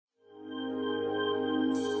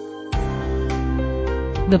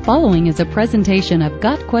The following is a presentation of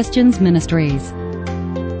Got Questions Ministries.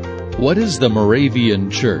 What is the Moravian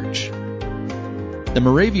Church? The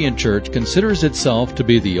Moravian Church considers itself to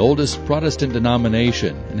be the oldest Protestant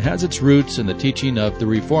denomination and has its roots in the teaching of the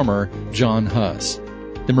reformer John Huss.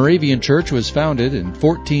 The Moravian Church was founded in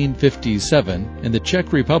 1457 in the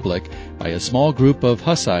Czech Republic by a small group of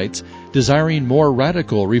Hussites desiring more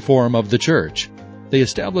radical reform of the Church. They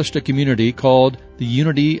established a community called the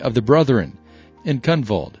Unity of the Brethren in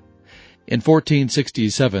Kunvold. In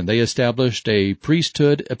 1467, they established a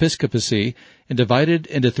priesthood episcopacy and divided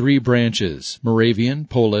into three branches, Moravian,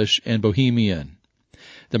 Polish, and Bohemian.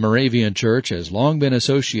 The Moravian Church has long been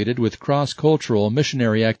associated with cross-cultural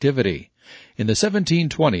missionary activity. In the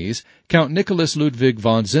 1720s, Count Nicholas Ludwig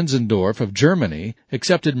von Zinzendorf of Germany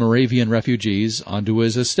accepted Moravian refugees onto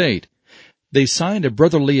his estate. They signed a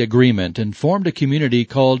brotherly agreement and formed a community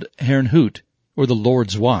called Herrnhut, or the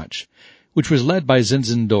Lord's Watch, which was led by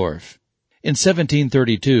Zinzendorf. In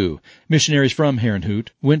 1732, missionaries from Herrnhut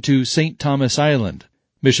went to St. Thomas Island.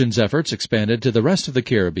 Missions efforts expanded to the rest of the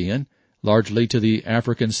Caribbean, largely to the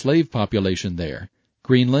African slave population there,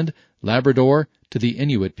 Greenland, Labrador, to the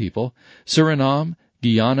Inuit people, Suriname,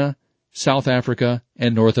 Guyana, South Africa,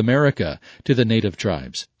 and North America, to the native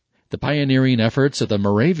tribes. The pioneering efforts of the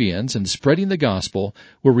Moravians in spreading the gospel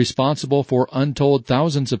were responsible for untold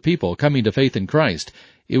thousands of people coming to faith in Christ.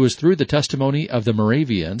 It was through the testimony of the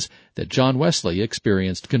Moravians that John Wesley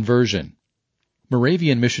experienced conversion.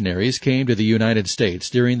 Moravian missionaries came to the United States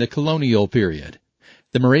during the colonial period.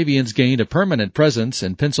 The Moravians gained a permanent presence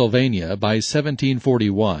in Pennsylvania by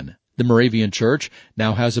 1741. The Moravian Church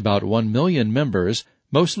now has about 1 million members,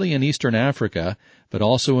 mostly in Eastern Africa, but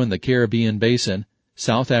also in the Caribbean Basin,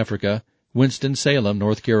 South Africa, Winston-Salem,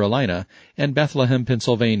 North Carolina, and Bethlehem,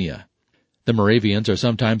 Pennsylvania. The Moravians are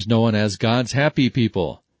sometimes known as God's happy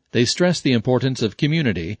people. They stress the importance of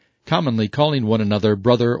community, commonly calling one another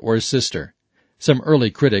brother or sister. Some early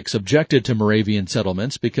critics objected to Moravian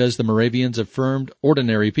settlements because the Moravians affirmed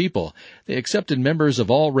ordinary people. They accepted members of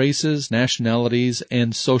all races, nationalities,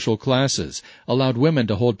 and social classes, allowed women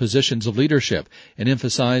to hold positions of leadership, and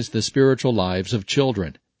emphasized the spiritual lives of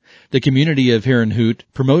children. The community of Herrnhut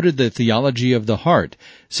promoted the theology of the heart,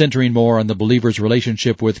 centering more on the believer's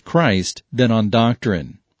relationship with Christ than on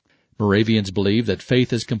doctrine. Moravians believe that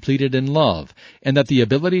faith is completed in love, and that the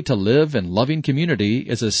ability to live in loving community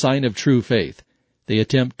is a sign of true faith. They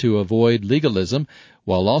attempt to avoid legalism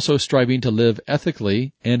while also striving to live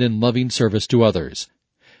ethically and in loving service to others.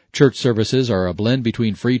 Church services are a blend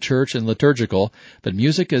between free church and liturgical, but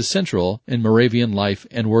music is central in Moravian life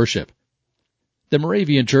and worship. The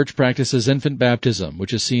Moravian Church practices infant baptism,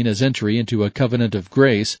 which is seen as entry into a covenant of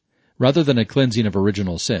grace rather than a cleansing of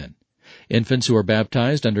original sin. Infants who are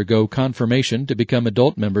baptized undergo confirmation to become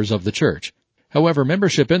adult members of the Church. However,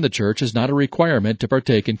 membership in the Church is not a requirement to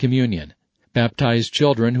partake in communion. Baptized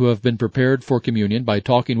children who have been prepared for communion by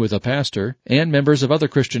talking with a pastor and members of other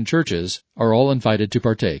Christian churches are all invited to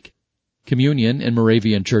partake. Communion in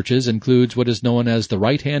Moravian churches includes what is known as the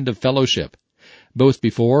right hand of fellowship. Both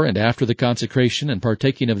before and after the consecration and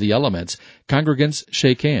partaking of the elements, congregants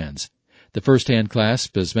shake hands. The first hand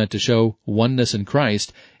clasp is meant to show oneness in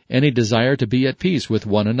Christ and a desire to be at peace with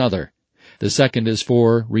one another. The second is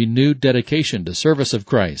for renewed dedication to service of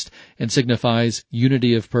Christ and signifies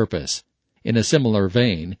unity of purpose. In a similar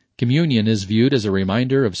vein, communion is viewed as a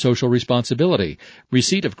reminder of social responsibility,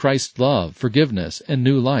 receipt of Christ's love, forgiveness, and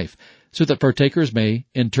new life, so that partakers may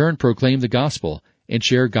in turn proclaim the gospel and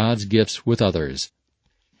share God's gifts with others.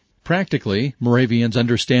 Practically, Moravians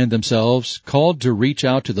understand themselves called to reach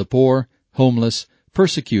out to the poor, homeless,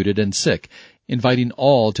 persecuted, and sick, inviting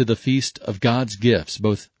all to the feast of God's gifts,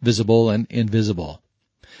 both visible and invisible.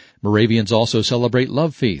 Moravians also celebrate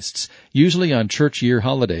love feasts, usually on church year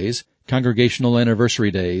holidays, congregational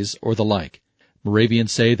anniversary days, or the like.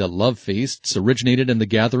 Moravians say that love feasts originated in the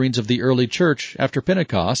gatherings of the early church after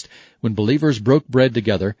Pentecost, when believers broke bread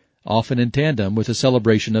together, often in tandem with a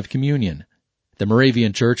celebration of communion. The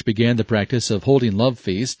Moravian Church began the practice of holding love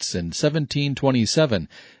feasts in 1727,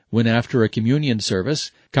 when after a communion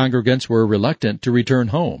service, congregants were reluctant to return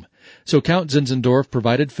home. So Count Zinzendorf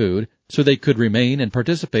provided food so they could remain and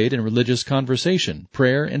participate in religious conversation,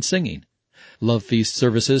 prayer, and singing. Love feast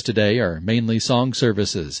services today are mainly song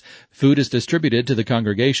services. Food is distributed to the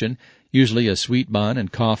congregation, usually a sweet bun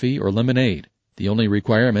and coffee or lemonade. The only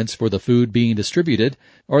requirements for the food being distributed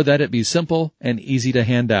are that it be simple and easy to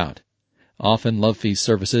hand out. Often love feast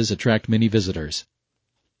services attract many visitors.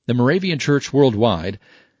 The Moravian Church worldwide,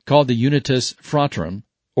 called the Unitas Fratrum,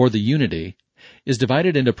 or the Unity, is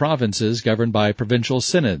divided into provinces governed by provincial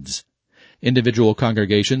synods. Individual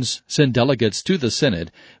congregations send delegates to the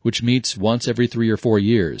Synod, which meets once every 3 or 4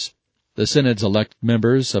 years. The Synods elect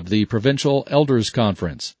members of the Provincial Elders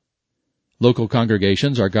Conference. Local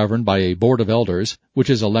congregations are governed by a Board of Elders, which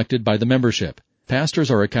is elected by the membership. Pastors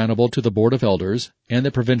are accountable to the Board of Elders and the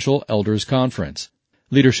Provincial Elders Conference.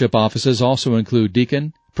 Leadership offices also include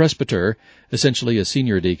deacon, presbyter, essentially a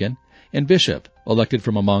senior deacon, and bishop, elected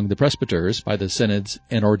from among the presbyters by the synods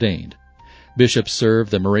and ordained. Bishops serve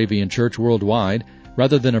the Moravian Church worldwide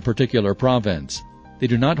rather than a particular province. They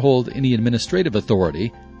do not hold any administrative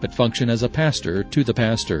authority, but function as a pastor to the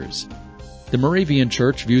pastors. The Moravian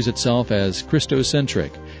Church views itself as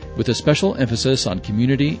Christocentric, with a special emphasis on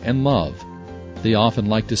community and love. They often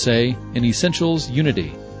like to say, in essentials,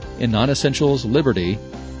 unity, in non-essentials, liberty,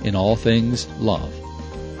 in all things, love.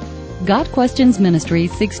 Got Questions Ministry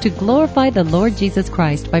seeks to glorify the Lord Jesus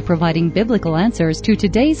Christ by providing biblical answers to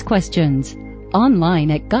today's questions.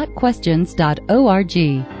 Online at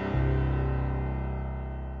gotquestions.org.